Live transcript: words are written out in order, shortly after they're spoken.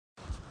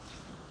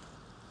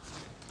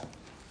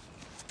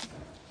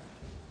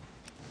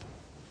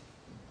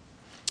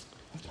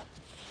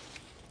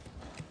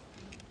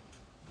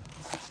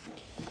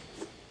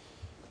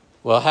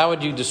Well, how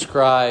would you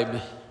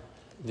describe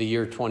the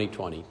year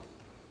 2020? Would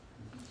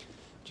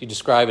you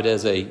describe it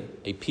as a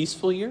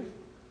peaceful year?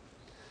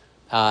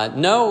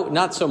 No,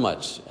 not so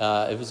much.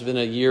 It has been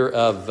a year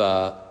of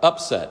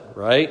upset,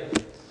 right?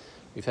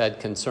 We've had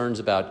concerns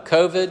about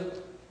COVID,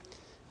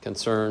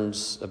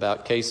 concerns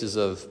about cases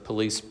of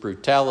police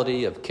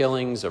brutality, of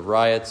killings, of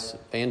riots, of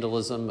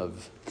vandalism,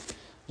 of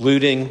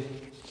looting,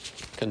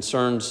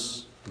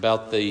 concerns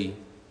about the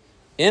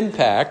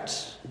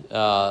impact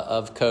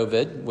of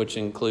COVID, which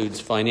includes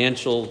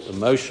financial,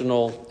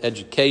 emotional,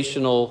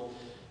 educational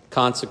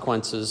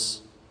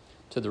consequences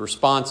to the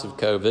response of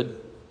COVID,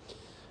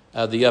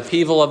 the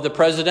upheaval of the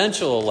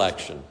presidential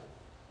election.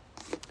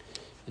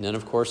 And then,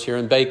 of course, here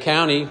in Bay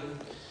County,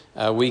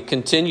 we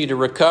continue to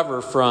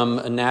recover from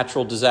a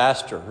natural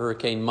disaster,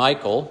 Hurricane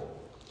Michael.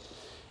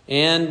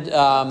 And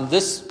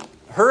this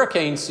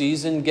hurricane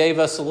season gave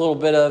us a little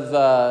bit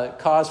of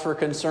cause for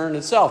concern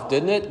itself,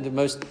 didn't it? The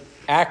most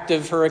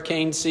active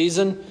hurricane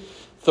season,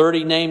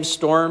 30 named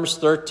storms,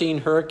 13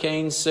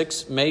 hurricanes,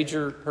 6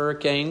 major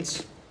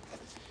hurricanes.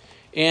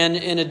 And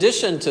in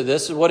addition to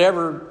this,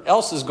 whatever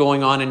else is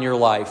going on in your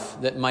life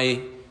that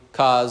may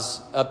cause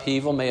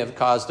upheaval, may have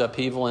caused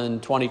upheaval in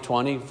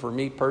 2020. For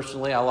me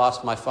personally, I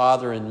lost my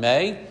father in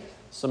May.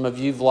 Some of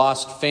you have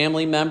lost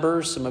family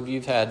members. Some of you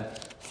have had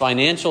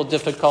financial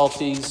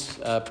difficulties,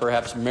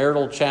 perhaps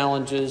marital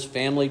challenges,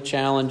 family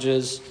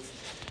challenges,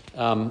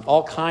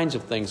 all kinds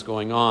of things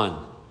going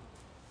on.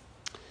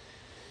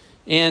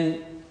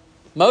 And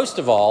most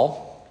of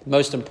all, the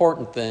most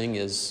important thing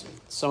is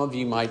some of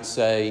you might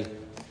say,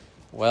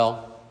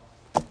 well,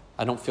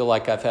 I don't feel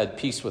like I've had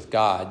peace with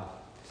God.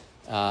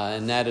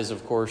 And that is,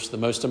 of course, the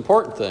most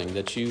important thing,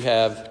 that you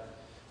have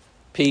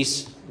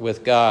peace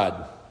with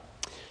God.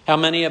 How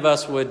many of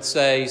us would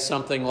say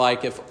something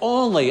like, if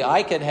only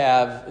I could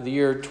have the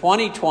year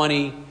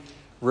 2020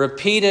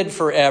 repeated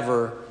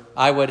forever,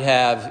 I would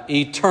have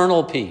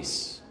eternal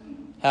peace.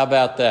 How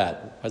about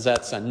that? How's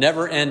that sound?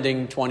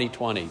 Never-ending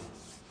 2020.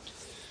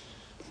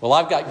 Well,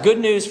 I've got good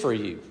news for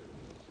you.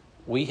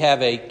 We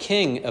have a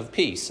King of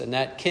Peace, and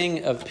that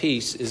King of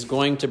Peace is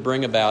going to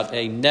bring about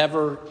a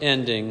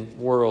never-ending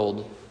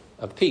world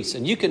of peace.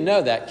 And you can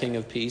know that King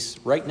of Peace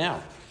right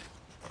now.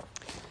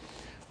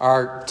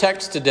 Our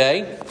text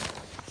today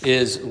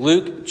is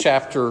Luke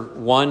chapter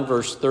 1,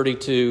 verse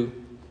 32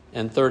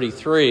 and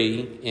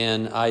 33,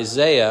 and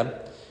Isaiah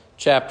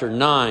chapter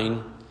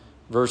 9,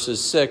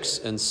 verses 6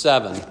 and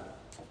 7.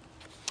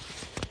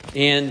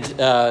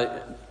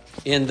 And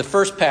in the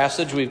first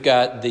passage, we've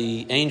got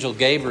the angel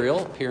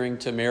Gabriel appearing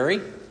to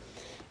Mary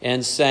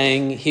and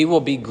saying, he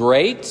will be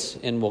great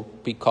and will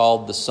be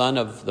called the Son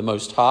of the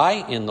Most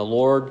High, and the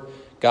Lord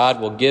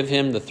God will give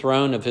him the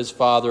throne of his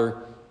father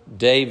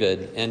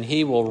David, and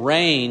he will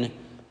reign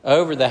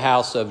over the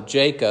house of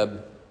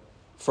Jacob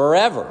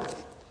forever,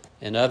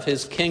 and of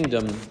his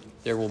kingdom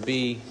there will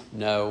be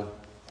no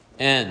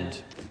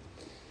end.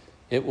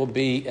 It will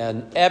be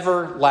an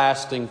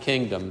everlasting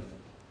kingdom.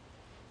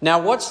 Now,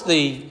 what's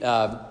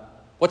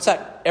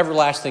that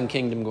everlasting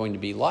kingdom going to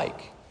be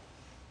like?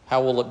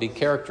 How will it be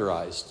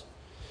characterized?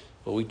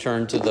 Well, we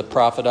turn to the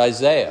prophet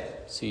Isaiah.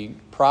 He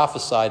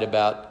prophesied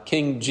about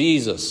King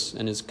Jesus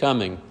and his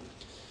coming.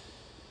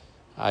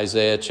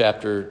 Isaiah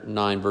chapter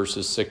 9,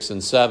 verses 6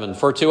 and 7.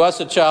 For to us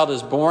a child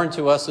is born,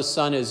 to us a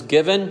son is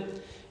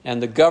given,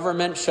 and the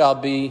government shall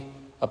be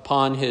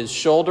upon his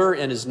shoulder,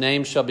 and his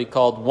name shall be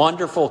called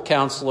Wonderful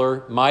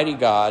Counselor, Mighty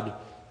God,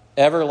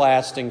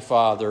 Everlasting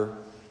Father,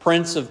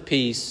 Prince of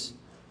Peace.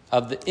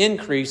 Of the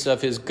increase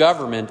of his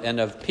government and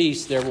of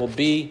peace there will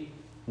be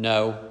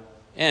no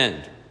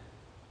end.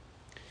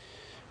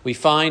 We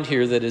find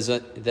here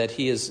that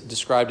he is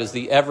described as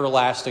the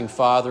everlasting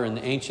Father. In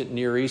the ancient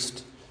Near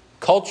East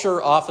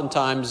culture,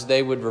 oftentimes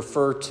they would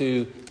refer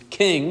to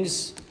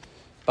kings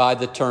by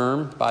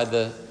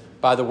the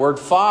word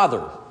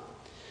Father.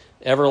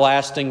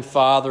 Everlasting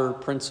Father,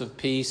 Prince of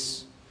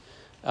Peace.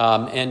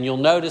 And you'll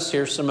notice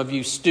here, some of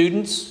you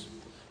students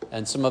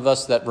and some of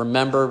us that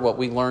remember what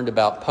we learned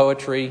about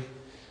poetry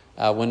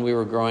when we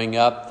were growing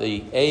up,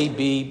 the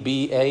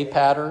A-B-B-A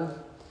pattern.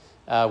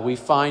 We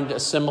find a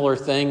similar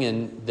thing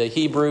in the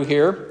Hebrew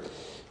here.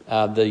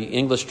 The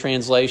English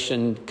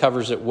translation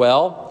covers it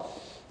well.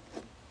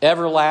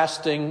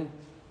 Everlasting,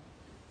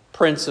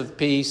 Prince of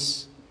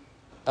Peace,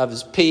 of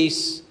his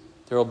peace,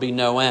 there will be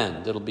no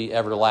end. It'll be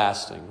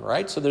everlasting,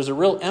 right? So there's a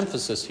real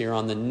emphasis here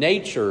on the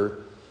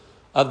nature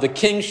of the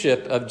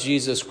kingship of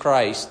Jesus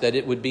Christ, that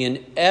it would be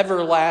an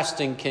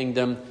everlasting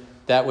kingdom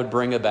that would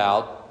bring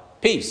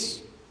about peace.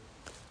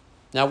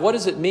 Now, what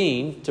does it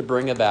mean to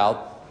bring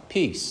about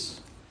peace?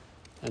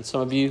 And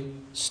some of you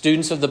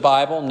students of the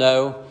Bible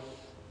know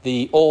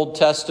the Old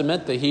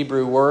Testament, the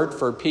Hebrew word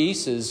for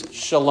peace is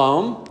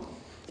shalom,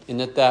 and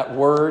that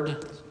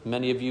word,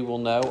 many of you will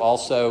know,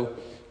 also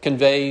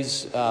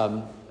conveys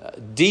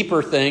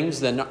deeper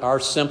things than our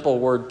simple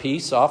word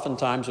peace.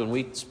 Oftentimes when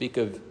we speak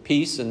of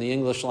peace in the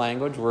English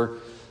language, we're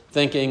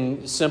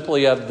thinking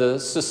simply of the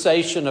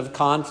cessation of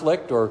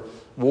conflict or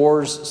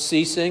wars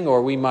ceasing,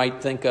 or we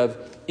might think of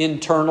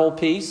internal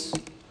peace.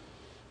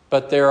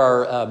 but there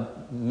are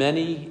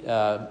many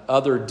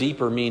other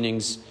deeper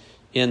meanings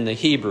in the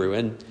Hebrew.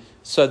 And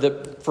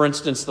so, for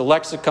instance, the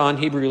lexicon,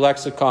 Hebrew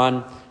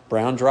lexicon,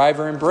 Brown,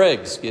 Driver, and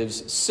Briggs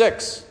gives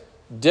 6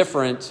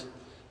 different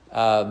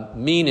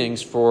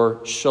meanings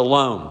for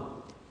shalom.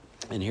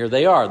 And here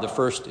they are. The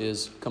first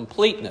is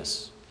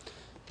completeness.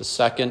 The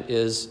second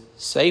is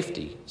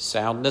safety,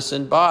 soundness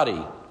in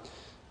body.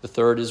 The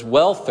third is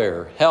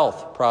welfare,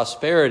 health,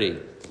 prosperity.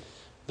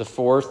 The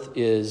fourth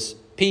is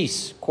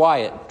peace,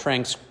 quiet,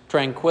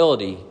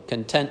 tranquility,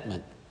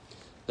 contentment.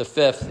 The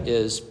fifth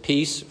is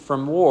peace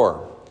from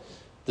war.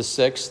 The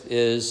sixth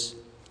is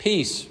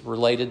peace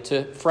related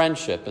to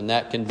friendship, and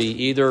that can be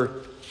either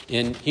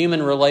in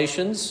human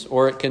relations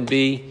or it can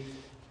be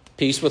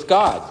peace with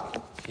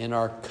God in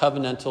our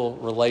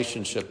covenantal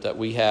relationship that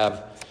we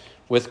have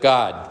with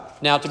God.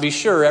 Now, to be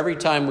sure, every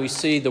time we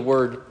see the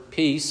word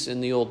peace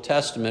in the Old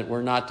Testament,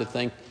 we're not to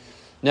think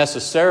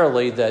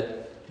necessarily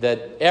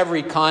that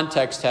every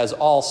context has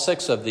all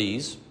 6 of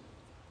these,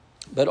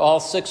 but all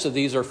 6 of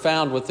these are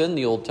found within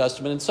the Old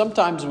Testament. And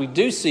sometimes we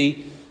do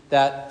see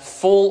that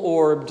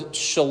full-orbed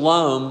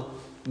shalom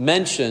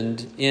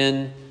mentioned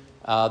in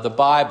the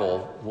Bible.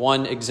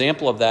 One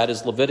example of that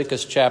is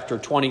Leviticus chapter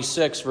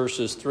 26,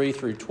 verses 3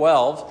 through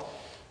 12.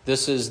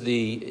 This is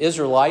the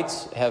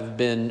Israelites have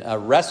been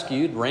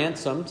rescued,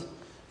 ransomed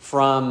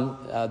from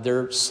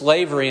their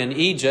slavery in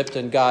Egypt,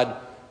 and God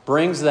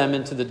brings them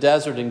into the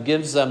desert and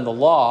gives them the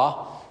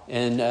law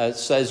and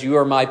says, "You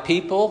are my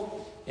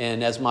people,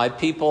 and as my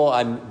people,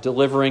 I'm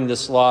delivering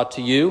this law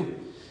to you."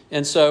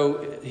 And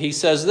so he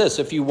says this,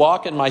 "If you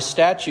walk in my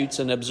statutes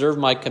and observe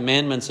my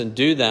commandments and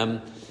do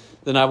them,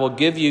 then I will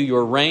give you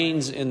your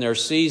rains in their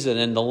season,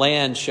 and the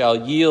land shall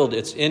yield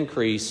its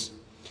increase,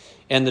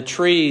 and the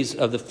trees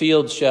of the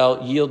field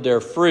shall yield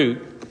their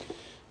fruit.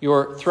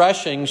 Your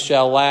threshing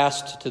shall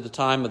last to the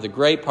time of the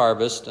grape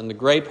harvest, and the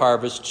grape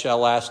harvest shall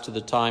last to the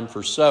time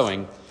for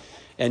sowing.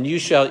 And you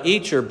shall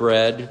eat your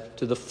bread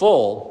to the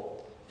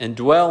full, and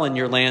dwell in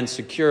your land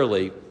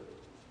securely.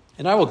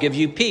 And I will give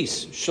you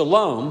peace,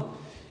 shalom,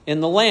 in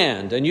the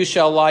land, and you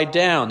shall lie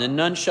down, and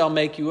none shall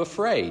make you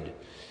afraid.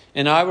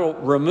 And I will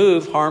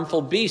remove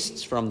harmful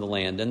beasts from the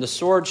land, and the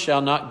sword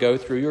shall not go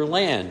through your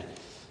land.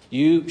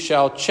 You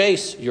shall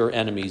chase your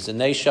enemies, and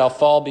they shall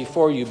fall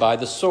before you by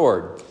the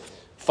sword.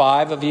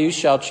 5 of you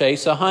shall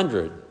chase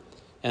 100,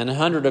 and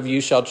 100 of you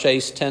shall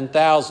chase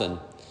 10,000,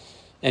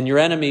 and your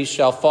enemies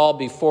shall fall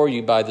before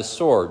you by the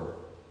sword.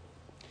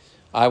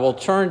 I will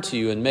turn to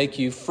you and make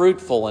you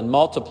fruitful and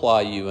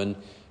multiply you and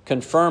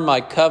confirm my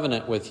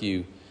covenant with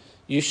you.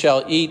 You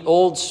shall eat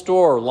old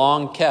store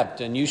long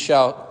kept, and you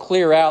shall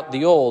clear out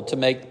the old to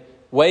make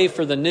way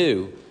for the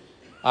new.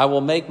 I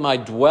will make my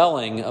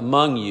dwelling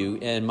among you,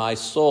 and my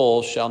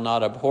soul shall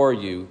not abhor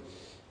you.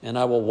 And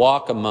I will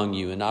walk among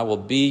you, and I will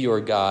be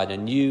your God,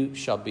 and you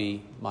shall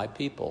be my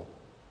people."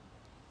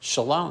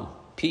 Shalom,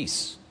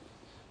 peace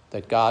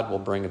that God will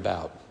bring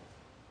about.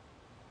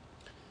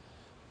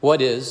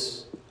 What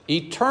is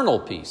eternal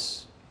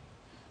peace?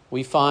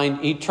 We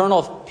find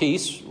eternal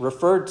peace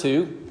referred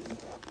to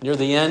near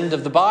the end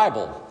of the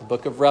Bible, the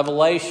book of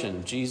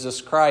Revelation.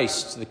 Jesus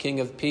Christ, the King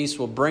of Peace,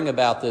 will bring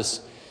about this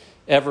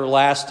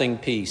everlasting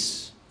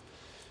peace.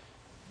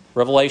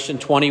 Revelation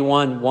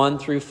 21, 1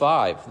 through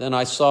 5. "Then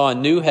I saw a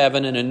new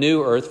heaven and a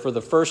new earth, for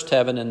the first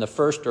heaven and the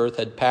first earth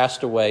had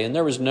passed away, and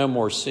there was no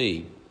more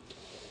sea.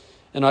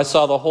 And I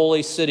saw the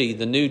holy city,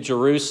 the new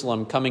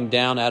Jerusalem, coming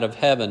down out of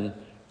heaven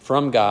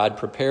from God,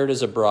 prepared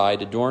as a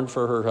bride, adorned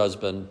for her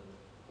husband.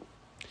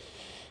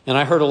 And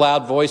I heard a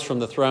loud voice from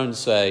the throne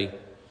say,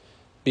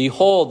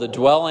 'Behold, the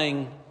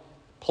dwelling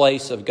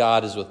place of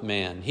God is with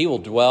man. He will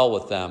dwell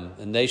with them,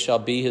 and they shall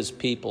be his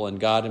people, and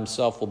God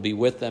himself will be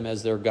with them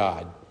as their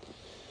God.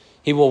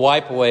 He will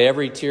wipe away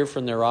every tear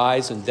from their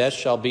eyes, and death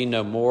shall be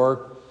no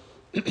more.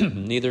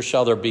 Neither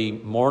shall there be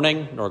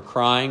mourning, nor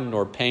crying,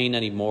 nor pain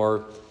any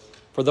more,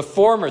 for the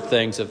former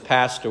things have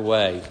passed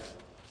away.'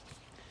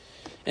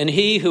 And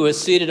he who is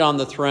seated on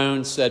the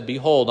throne said,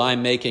 'Behold, I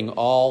am making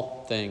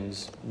all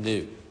things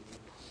new.'"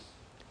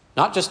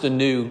 Not just a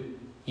new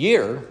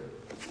year,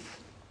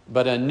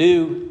 but a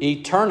new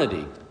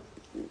eternity.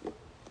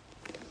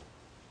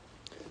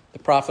 The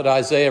prophet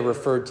Isaiah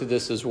referred to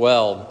this as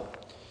well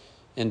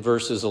in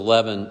verses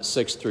 11,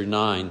 6 through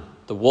 9.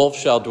 "The wolf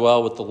shall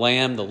dwell with the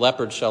lamb, the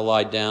leopard shall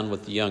lie down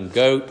with the young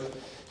goat,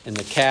 and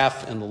the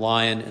calf and the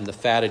lion and the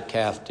fatted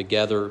calf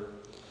together,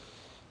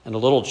 and a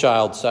little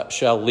child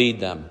shall lead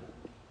them.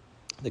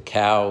 The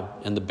cow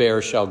and the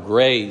bear shall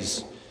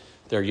graze,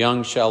 their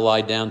young shall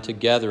lie down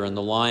together, and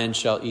the lion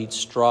shall eat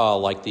straw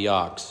like the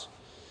ox.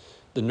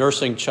 The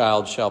nursing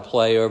child shall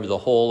play over the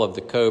hole of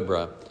the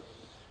cobra,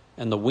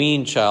 and the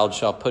weaned child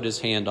shall put his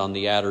hand on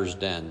the adder's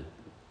den.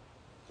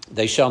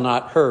 They shall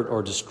not hurt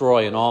or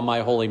destroy in all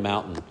my holy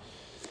mountain,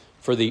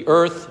 for the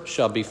earth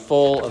shall be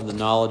full of the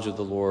knowledge of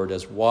the Lord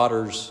as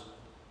waters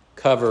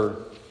cover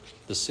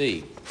the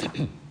sea."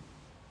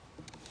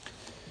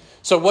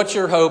 So what's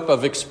your hope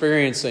of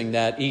experiencing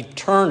that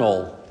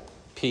eternal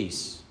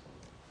peace?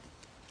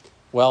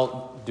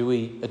 Well, do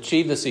we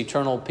achieve this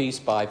eternal peace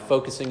by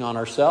focusing on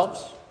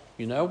ourselves?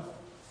 You know,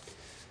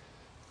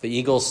 the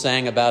Eagles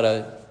sang about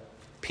a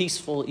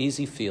peaceful,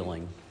 easy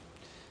feeling.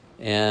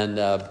 And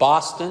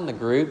Boston, the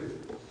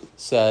group,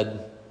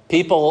 said,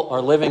 people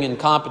are living in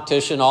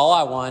competition. All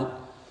I want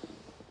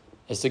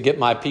is to get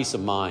my peace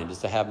of mind, is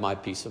to have my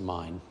peace of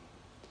mind.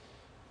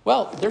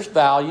 Well, there's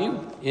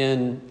value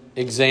in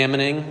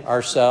examining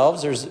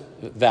ourselves. There's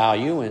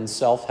value in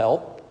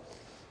self-help.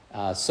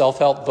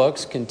 Self-help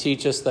books can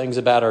teach us things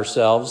about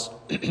ourselves.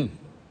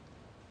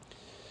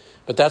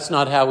 But that's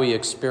not how we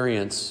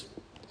experience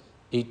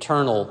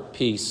eternal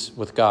peace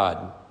with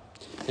God.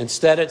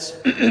 Instead, it's,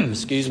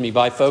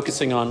 by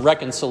focusing on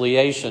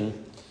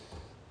reconciliation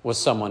with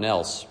someone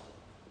else.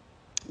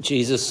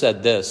 Jesus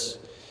said this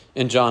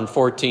in John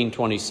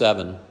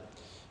 14:27,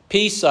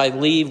 "Peace I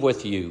leave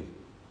with you.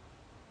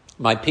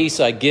 My peace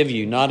I give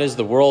you, not as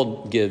the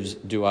world gives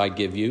do I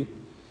give you.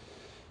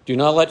 Do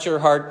not let your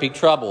heart be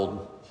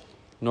troubled,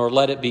 nor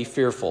let it be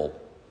fearful."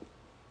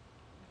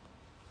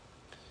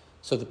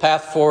 So the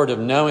path forward of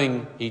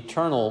knowing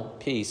eternal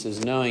peace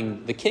is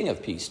knowing the King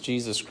of Peace,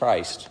 Jesus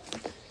Christ.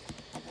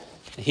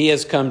 He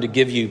has come to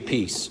give you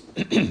peace.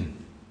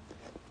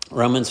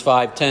 Romans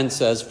 5:10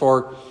 says,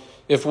 "For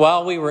if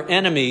while we were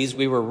enemies,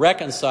 we were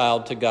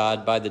reconciled to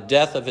God by the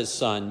death of his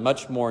Son,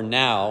 much more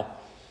now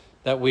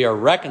that we are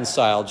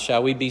reconciled,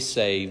 shall we be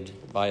saved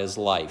by his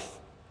life."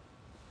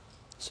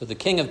 So the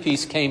King of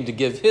Peace came to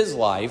give his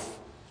life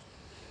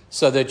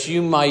so that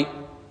you might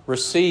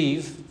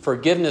receive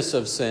forgiveness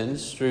of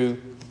sins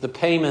through the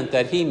payment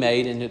that he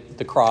made in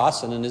the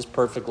cross and in his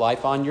perfect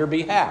life on your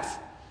behalf.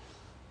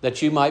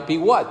 That you might be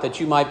what? That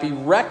you might be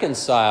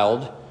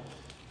reconciled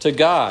to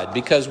God,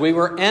 because we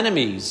were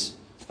enemies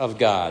of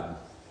God.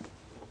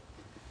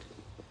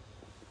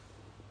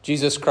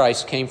 Jesus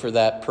Christ came for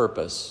that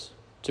purpose,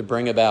 to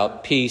bring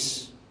about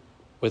peace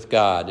with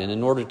God. And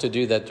in order to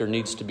do that, there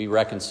needs to be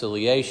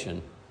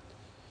reconciliation.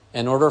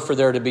 In order for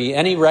there to be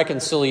any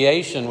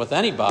reconciliation with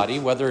anybody,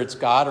 whether it's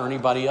God or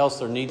anybody else,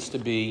 there needs to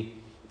be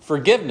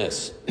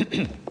forgiveness.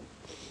 The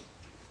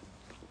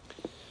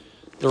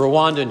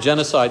Rwandan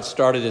genocide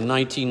started in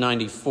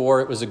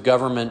 1994. It was a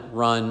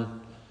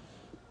government-run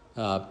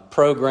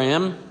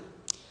program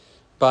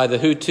by the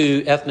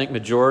Hutu ethnic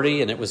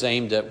majority, and it was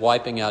aimed at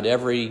wiping out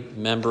every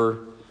member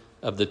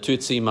of the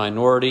Tutsi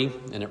minority,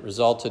 and it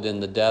resulted in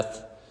the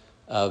death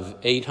of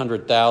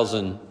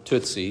 800,000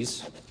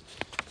 Tutsis.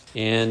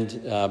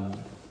 And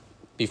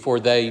before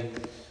they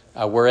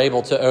were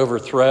able to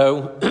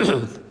overthrow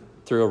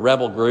through a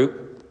rebel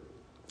group,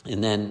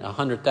 and then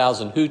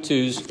 100,000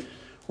 Hutus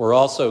were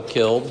also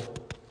killed.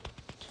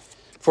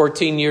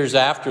 14 years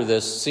after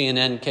this,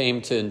 CNN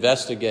came to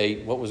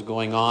investigate what was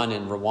going on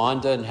in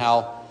Rwanda and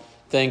how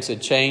things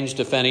had changed,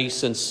 if any,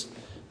 since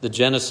the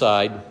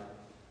genocide.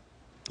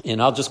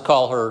 And I'll just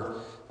call her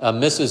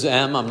Mrs.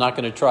 M. I'm not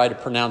going to try to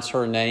pronounce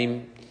her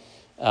name.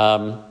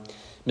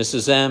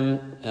 Mrs.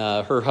 M,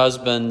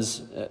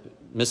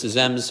 Mrs.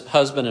 M's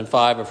husband and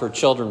 5 of her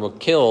children were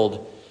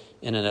killed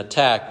in an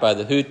attack by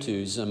the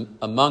Hutus.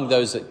 Among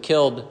those that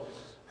killed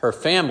her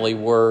family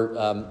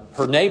were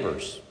her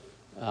neighbors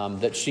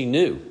that she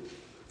knew.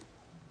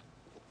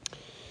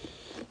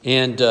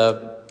 And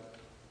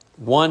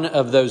one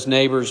of those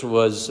neighbors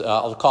was,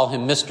 I'll call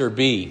him Mr.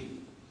 B.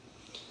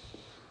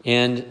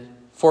 And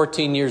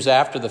 14 years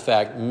after the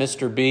fact,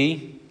 Mr.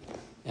 B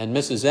and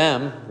Mrs.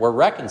 M were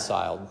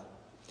reconciled.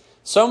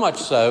 So much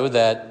so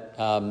that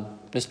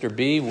Mr.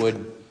 B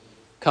would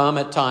come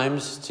at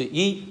times to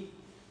eat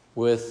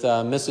with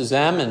Mrs.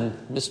 M, and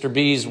Mr.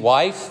 B's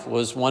wife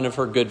was one of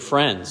her good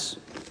friends.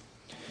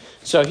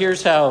 So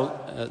here's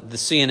how the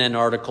CNN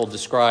article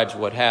describes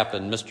what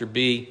happened. Mr.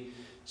 B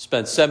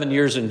spent 7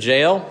 years in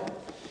jail.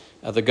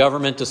 The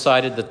government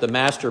decided that the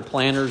master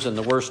planners and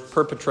the worst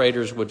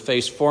perpetrators would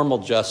face formal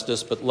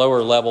justice, but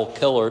lower-level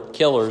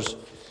killers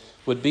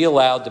would be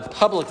allowed to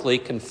publicly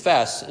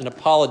confess and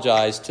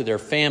apologize to their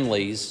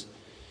families,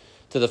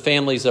 to the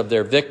families of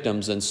their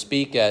victims, and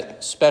speak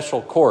at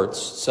special courts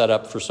set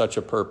up for such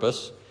a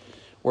purpose,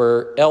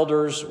 where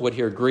elders would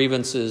hear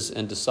grievances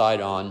and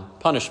decide on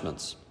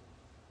punishments.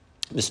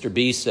 Mr.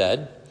 B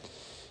said,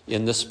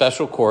 "In this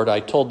special court, I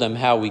told them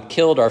how we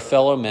killed our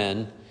fellow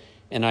men,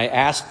 and I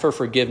asked for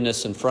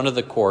forgiveness in front of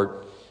the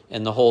court,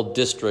 and the whole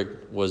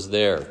district was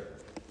there."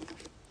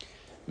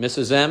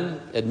 Mrs.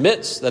 M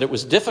admits that it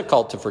was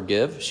difficult to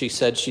forgive. She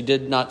said she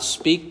did not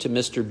speak to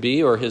Mr.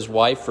 B or his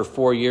wife for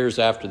 4 years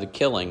after the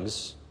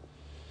killings.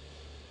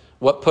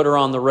 What put her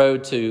on the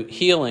road to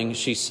healing,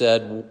 she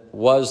said,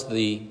 was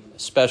the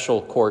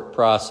special court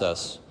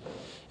process.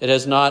 "It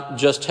has not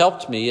just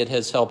helped me, it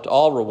has helped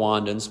all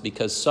Rwandans,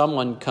 because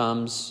someone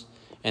comes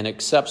and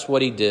accepts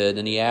what he did,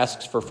 and he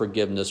asks for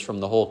forgiveness from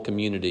the whole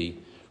community,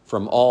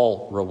 from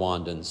all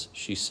Rwandans,"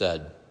 she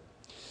said.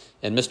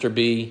 And Mr.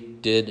 B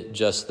did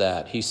just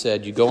that. He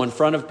said, "You go in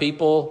front of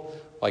people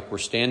like we're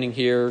standing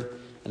here,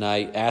 and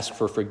I ask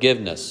for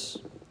forgiveness."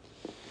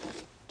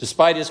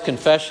 Despite his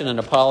confession and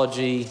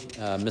apology,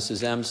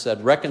 Mrs. M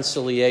said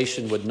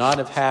reconciliation would not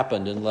have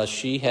happened unless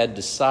she had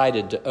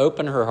decided to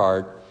open her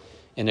heart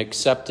and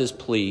accept his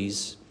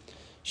pleas.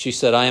 She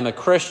said, "I am a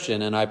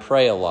Christian and I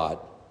pray a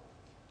lot."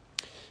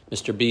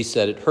 Mr. B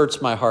said, "It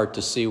hurts my heart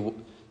to see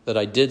that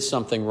I did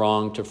something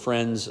wrong to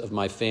friends of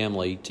my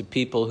family, to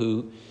people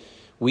who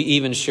we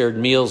even shared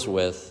meals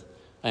with.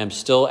 I am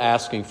still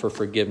asking for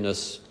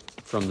forgiveness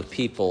from the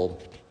people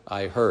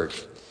I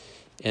hurt."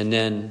 And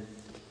then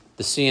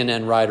the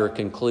CNN writer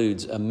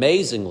concludes,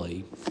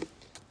 "Amazingly,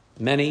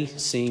 many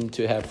seem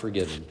to have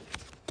forgiven."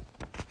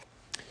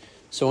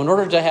 So in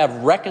order to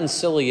have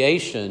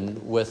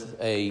reconciliation with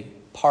a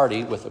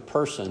party, with a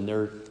person,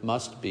 there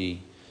must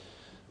be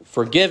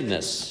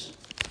forgiveness.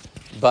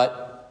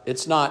 But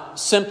it's not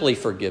simply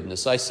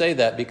forgiveness. I say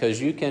that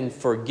because you can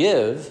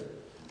forgive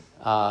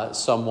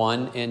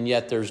someone and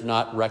yet there's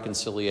not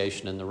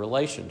reconciliation in the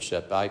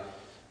relationship. I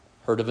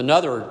heard of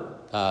another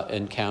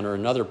encounter,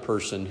 another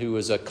person who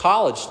was a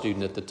college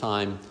student at the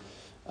time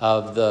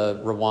of the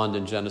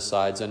Rwandan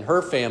genocides, and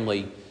her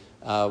family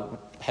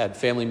had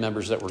family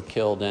members that were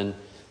killed, and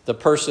the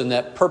person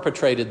that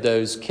perpetrated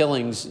those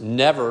killings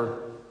never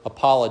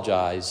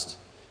apologized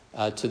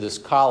to this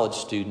college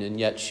student, and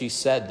yet she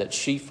said that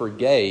she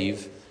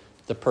forgave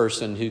the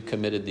person who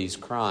committed these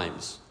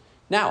crimes.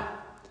 Now,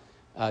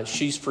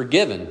 she's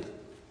forgiven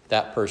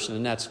that person,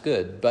 and that's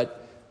good, but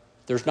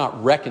there's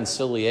not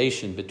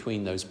reconciliation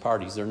between those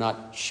parties. They're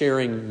not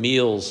sharing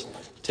meals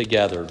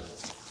together.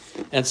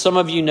 And some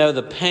of you know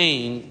the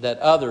pain that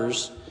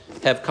others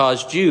have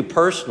caused you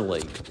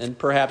personally, and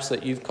perhaps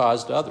that you've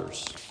caused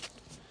others.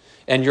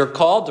 And you're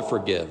called to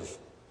forgive.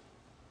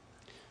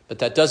 But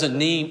that doesn't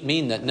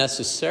mean that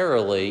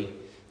necessarily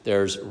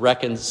there's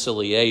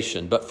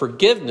reconciliation. But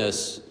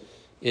forgiveness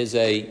is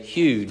a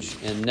huge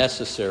and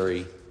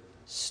necessary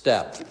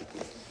step.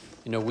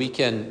 You know, we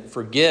can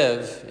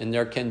forgive and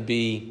there can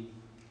be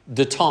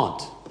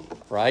detente,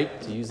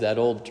 right? To use that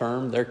old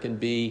term, there can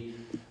be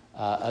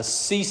a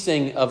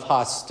ceasing of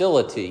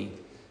hostility.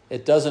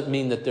 It doesn't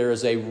mean that there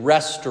is a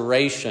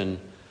restoration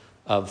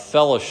of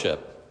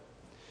fellowship.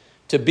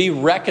 To be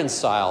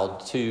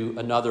reconciled to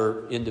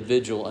another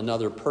individual,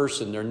 another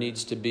person, there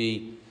needs to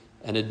be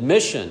an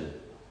admission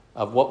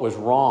of what was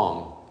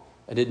wrong,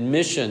 an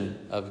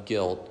admission of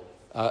guilt,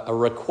 a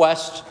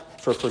request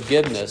for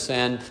forgiveness,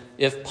 and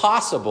if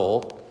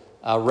possible,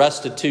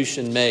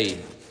 restitution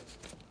made.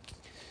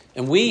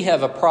 And we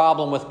have a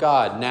problem with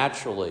God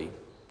naturally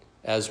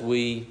as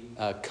we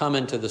come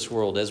into this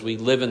world, as we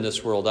live in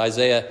this world.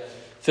 Isaiah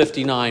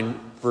 59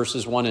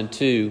 verses 1 and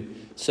 2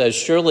 says,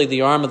 "Surely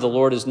the arm of the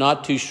Lord is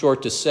not too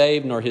short to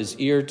save, nor his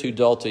ear too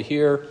dull to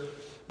hear.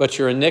 But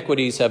your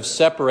iniquities have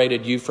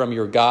separated you from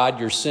your God.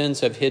 Your sins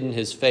have hidden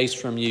his face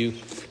from you,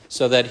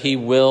 so that he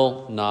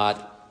will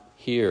not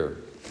hear."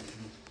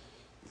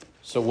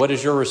 So what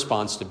is your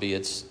response to be?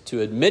 It's to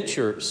admit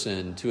your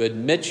sin, to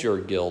admit your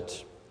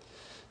guilt,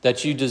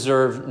 that you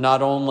deserve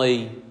not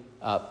only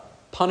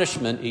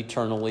punishment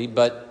eternally,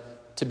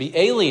 but to be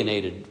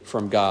alienated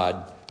from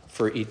God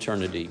for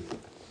eternity.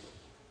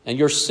 And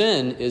your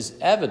sin is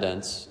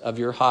evidence of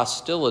your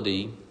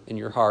hostility in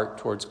your heart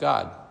towards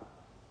God.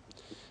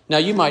 Now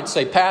you might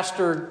say,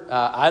 "Pastor,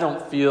 I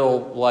don't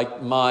feel like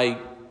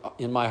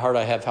in my heart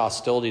I have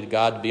hostility to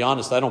God. To be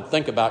honest, I don't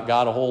think about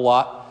God a whole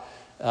lot."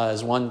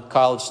 As one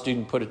college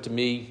student put it to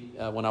me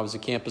when I was a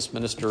campus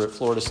minister at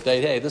Florida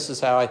State, "Hey, this is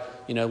how I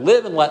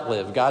live and let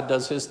live. God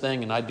does his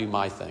thing and I do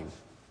my thing."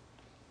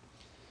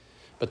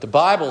 But the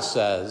Bible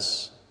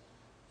says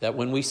that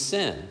when we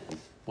sin,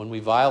 when we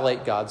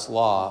violate God's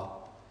law,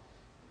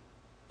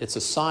 it's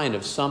a sign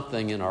of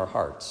something in our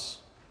hearts,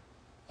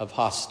 of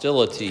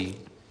hostility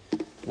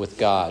with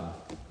God.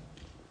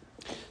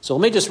 So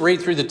let me just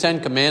read through the 10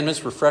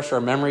 Commandments, refresh our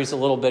memories a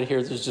little bit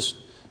here. This is just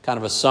kind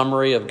of a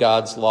summary of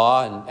God's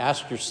law, and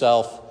ask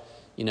yourself,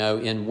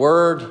 in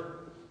word,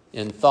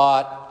 in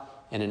thought,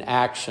 and in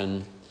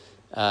action,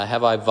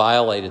 have I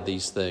violated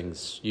these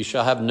things? "You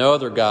shall have no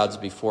other gods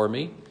before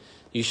me.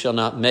 You shall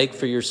not make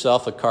for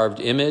yourself a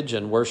carved image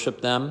and worship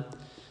them.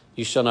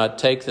 You shall not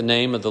take the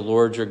name of the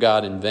Lord your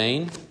God in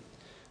vain.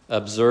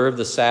 Observe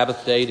the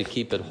Sabbath day to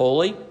keep it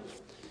holy.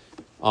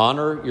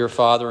 Honor your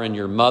father and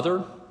your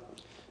mother.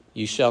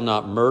 You shall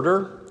not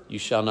murder. You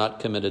shall not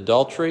commit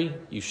adultery.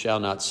 You shall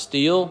not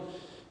steal.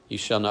 You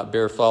shall not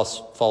bear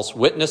false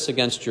witness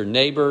against your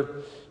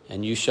neighbor.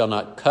 And you shall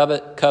not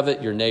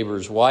covet your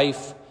neighbor's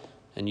wife.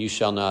 And you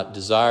shall not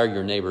desire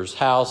your neighbor's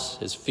house,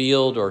 his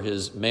field, or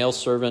his male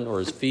servant, or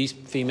his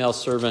female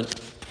servant,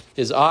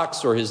 his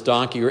ox or his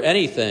donkey, or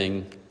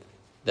anything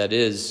that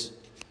is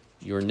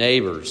your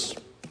neighbor's."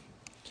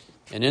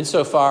 And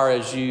insofar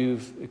as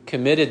you've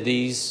committed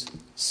these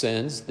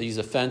sins, these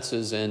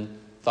offenses in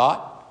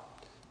thought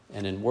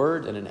and in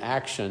word and in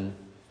action,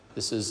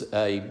 this is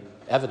an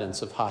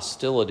evidence of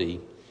hostility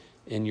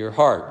in your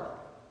heart.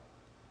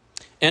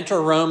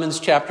 Enter Romans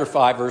chapter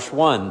 5, verse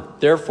 1.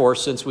 "Therefore,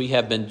 since we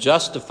have been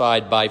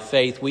justified by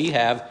faith, we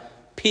have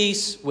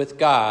peace with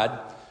God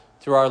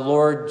through our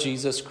Lord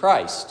Jesus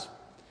Christ."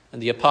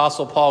 And the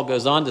Apostle Paul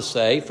goes on to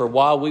say, "For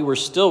while we were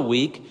still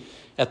weak,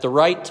 at the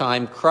right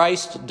time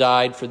Christ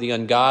died for the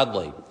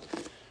ungodly.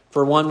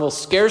 For one will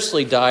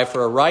scarcely die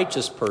for a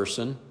righteous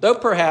person, though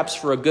perhaps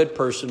for a good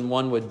person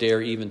one would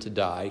dare even to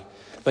die.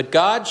 But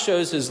God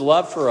shows his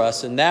love for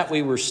us in that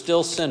we were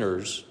still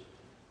sinners.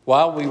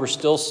 While we were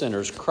still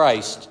sinners,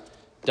 Christ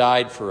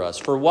died for us.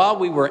 For while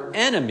we were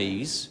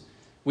enemies,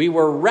 we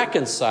were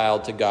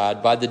reconciled to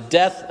God by the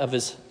death of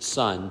his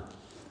Son.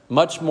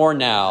 Much more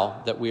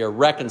now that we are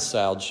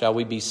reconciled, shall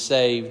we be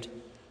saved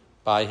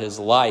by his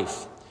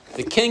life."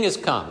 The King has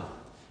come,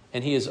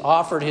 and he has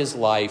offered his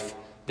life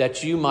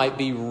that you might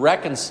be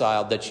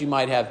reconciled, that you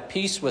might have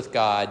peace with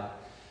God,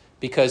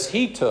 because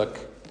he took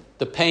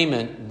the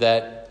payment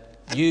that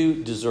you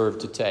deserve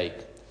to take.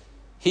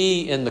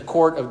 He, in the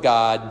court of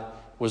God,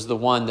 was the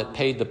one that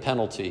paid the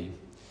penalty.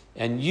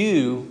 And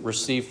you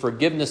receive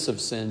forgiveness of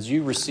sins.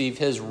 You receive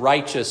his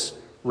righteous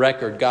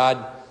record.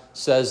 God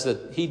says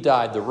that he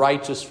died, the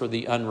righteous for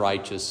the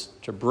unrighteous,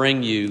 to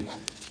bring you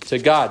to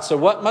God. So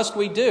what must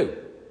we do?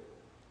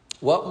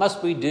 What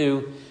must we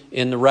do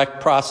in the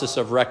process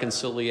of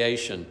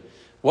reconciliation?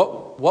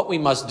 What we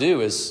must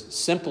do is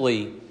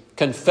simply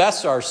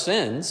confess our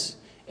sins,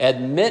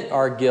 admit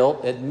our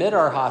guilt, admit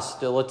our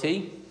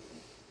hostility,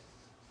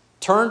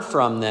 turn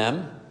from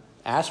them,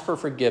 ask for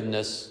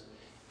forgiveness,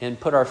 and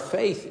put our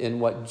faith in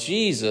what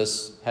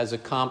Jesus has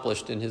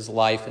accomplished in his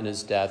life and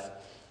his death.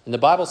 And the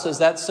Bible says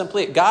that's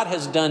simply it. God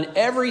has done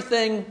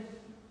everything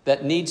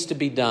that needs to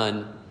be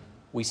done.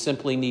 We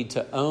simply need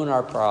to own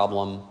our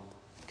problem,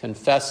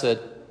 confess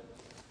it,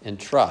 and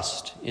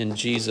trust in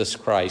Jesus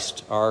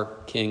Christ, our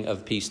King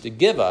of Peace, to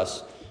give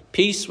us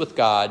peace with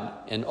God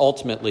and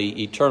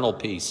ultimately eternal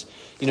peace.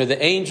 You know,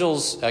 the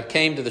angels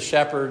came to the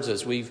shepherds,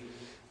 as we've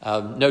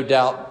no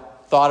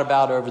doubt thought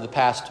about over the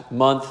past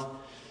month.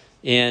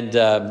 And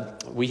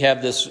we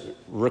have this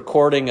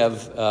recording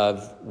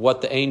of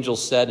what the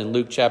angels said in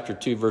Luke chapter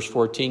 2, verse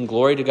 14.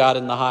 "Glory to God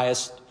in the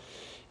highest,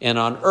 and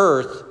on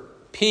earth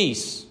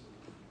peace,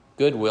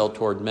 goodwill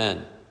toward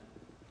men."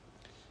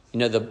 You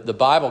know, the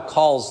Bible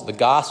calls the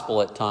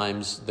gospel at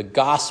times the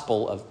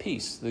gospel of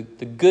peace, the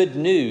good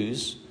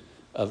news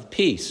of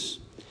peace.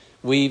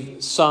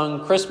 We've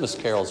sung Christmas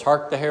carols,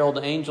 "Hark the Herald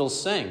Angels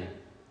Sing,"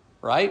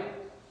 right?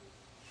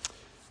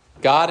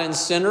 God and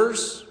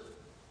sinners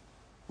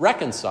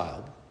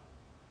reconciled.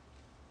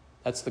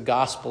 That's the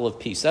gospel of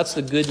peace. That's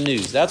the good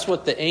news. That's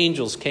what the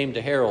angels came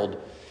to herald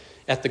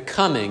at the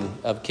coming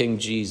of King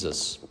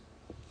Jesus.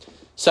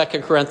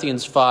 2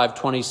 Corinthians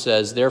 5:20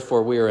 says,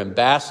 "Therefore we are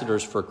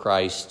ambassadors for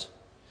Christ,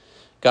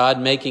 God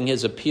making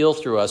his appeal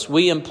through us.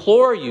 We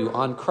implore you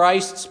on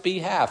Christ's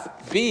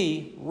behalf,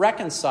 be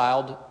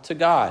reconciled to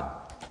God."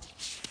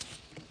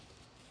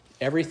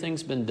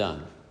 Everything's been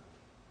done.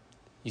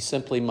 You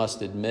simply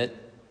must admit,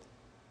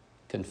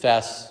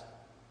 confess,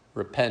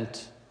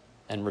 repent,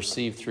 and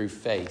receive through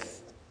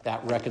faith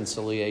that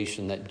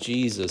reconciliation that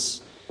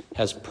Jesus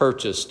has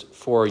purchased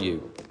for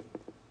you.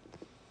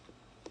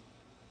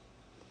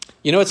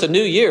 You know, it's a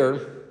new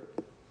year,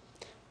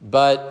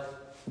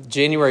 but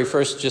January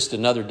 1st is just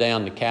another day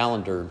on the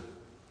calendar,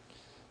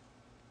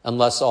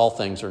 unless all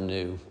things are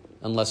new,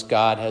 unless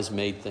God has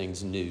made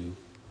things new.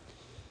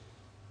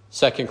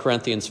 2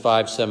 Corinthians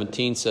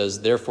 5:17 says,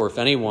 "Therefore, if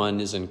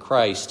anyone is in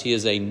Christ, he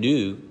is a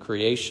new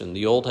creation.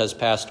 The old has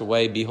passed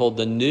away. Behold,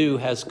 the new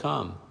has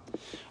come."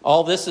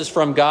 All this is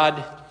from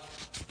God,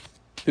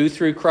 who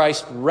through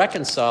Christ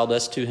reconciled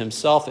us to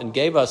himself and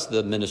gave us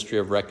the ministry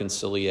of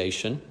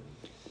reconciliation.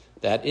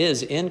 That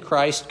is, in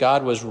Christ,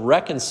 God was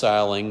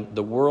reconciling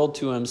the world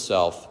to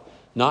himself,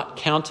 not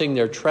counting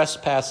their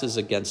trespasses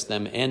against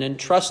them, and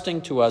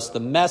entrusting to us the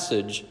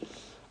message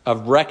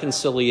of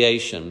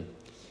reconciliation.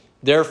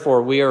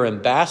 Therefore, we are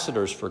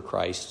ambassadors for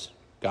Christ,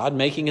 God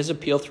making his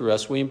appeal through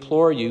us. We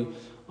implore you,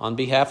 on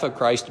behalf of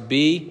Christ,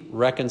 be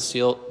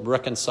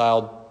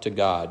reconciled to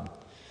God.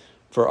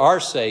 For our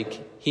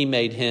sake, he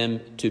made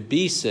him to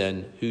be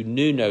sin who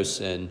knew no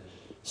sin,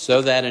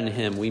 so that in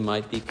him we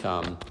might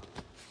become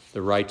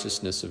the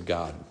righteousness of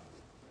God.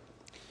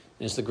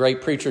 And as the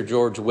great preacher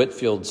George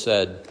Whitefield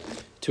said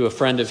to a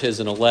friend of his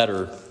in a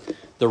letter,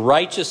 "The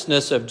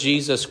righteousness of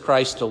Jesus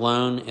Christ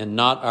alone, and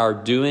not our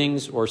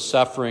doings or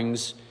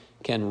sufferings,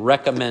 can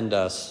recommend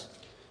us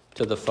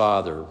to the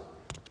Father."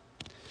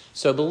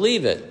 So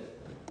believe it.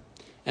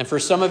 And for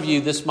some of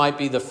you, this might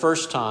be the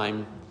first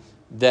time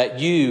that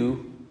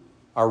you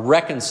are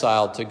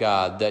reconciled to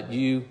God, that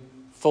you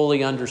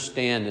fully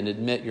understand and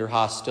admit your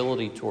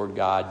hostility toward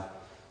God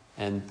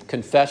and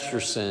confess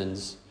your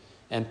sins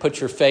and put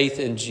your faith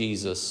in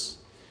Jesus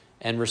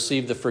and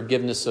receive the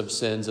forgiveness of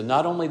sins. And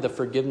not only the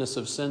forgiveness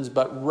of sins,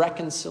 but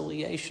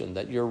reconciliation,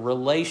 that your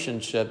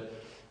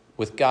relationship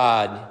with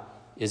God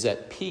is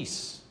at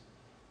peace.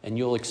 And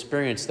you'll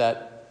experience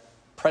that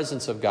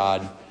presence of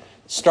God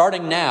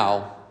starting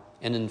now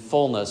and in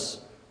fullness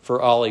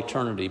for all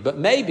eternity. But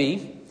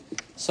maybe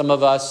some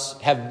of us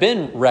have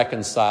been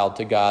reconciled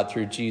to God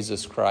through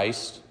Jesus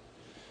Christ.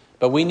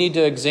 But we need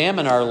to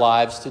examine our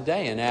lives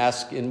today and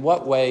ask, in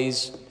what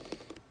ways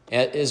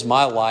Is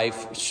my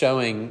life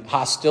showing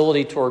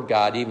hostility toward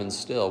God even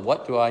still?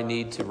 What do I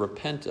need to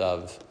repent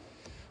of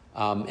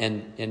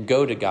and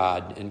go to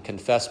God and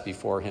confess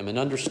before him and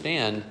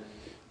understand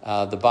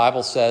the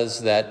Bible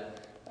says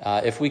that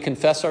if we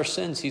confess our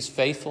sins, he's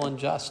faithful and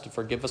just to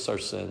forgive us our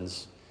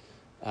sins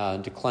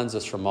and to cleanse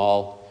us from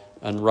all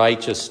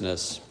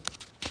unrighteousness.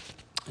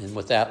 And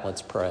with that,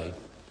 let's pray.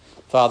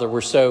 Father,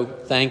 we're so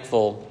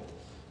thankful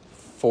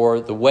for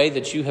the way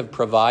that you have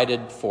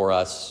provided for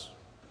us,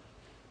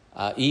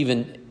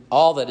 even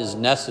all that is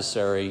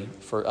necessary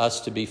for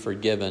us to be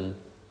forgiven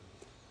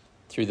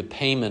through the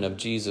payment of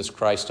Jesus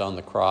Christ on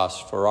the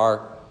cross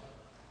for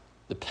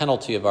the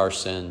penalty of our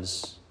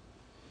sins.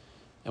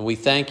 And we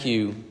thank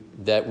you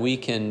that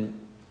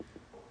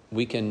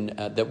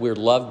that we're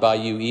loved by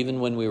you even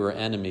when we were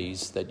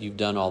enemies, that you've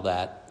done all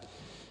that.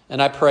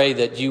 And I pray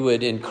that you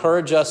would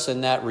encourage us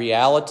in that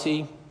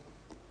reality,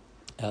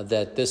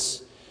 that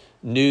this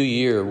new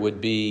year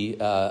would be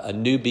a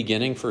new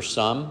beginning for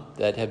some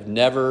that have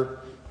never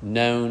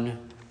known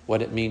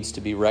what it means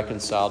to be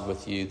reconciled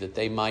with you, that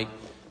they might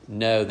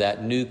know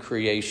that new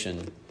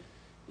creation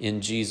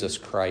in Jesus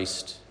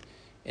Christ,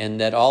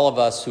 and that all of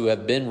us who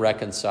have been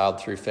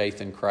reconciled through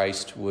faith in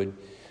Christ would,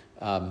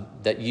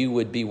 that you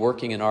would be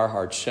working in our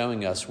hearts,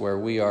 showing us where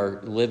we are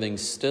living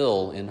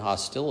still in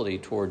hostility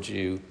towards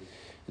you,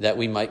 that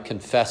we might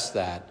confess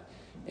that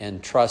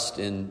and trust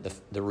in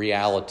the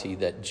reality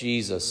that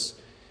Jesus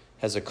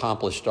has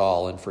accomplished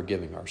all in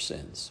forgiving our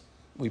sins.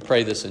 We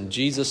pray this in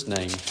Jesus'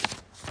 name.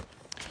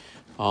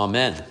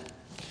 Amen.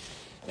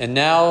 And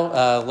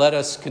now let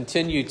us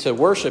continue to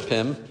worship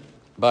him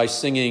by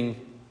singing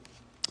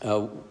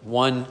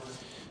one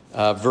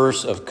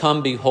verse of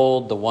Come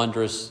Behold the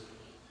Wondrous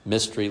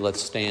Mystery.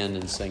 Let's stand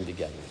and sing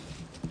together.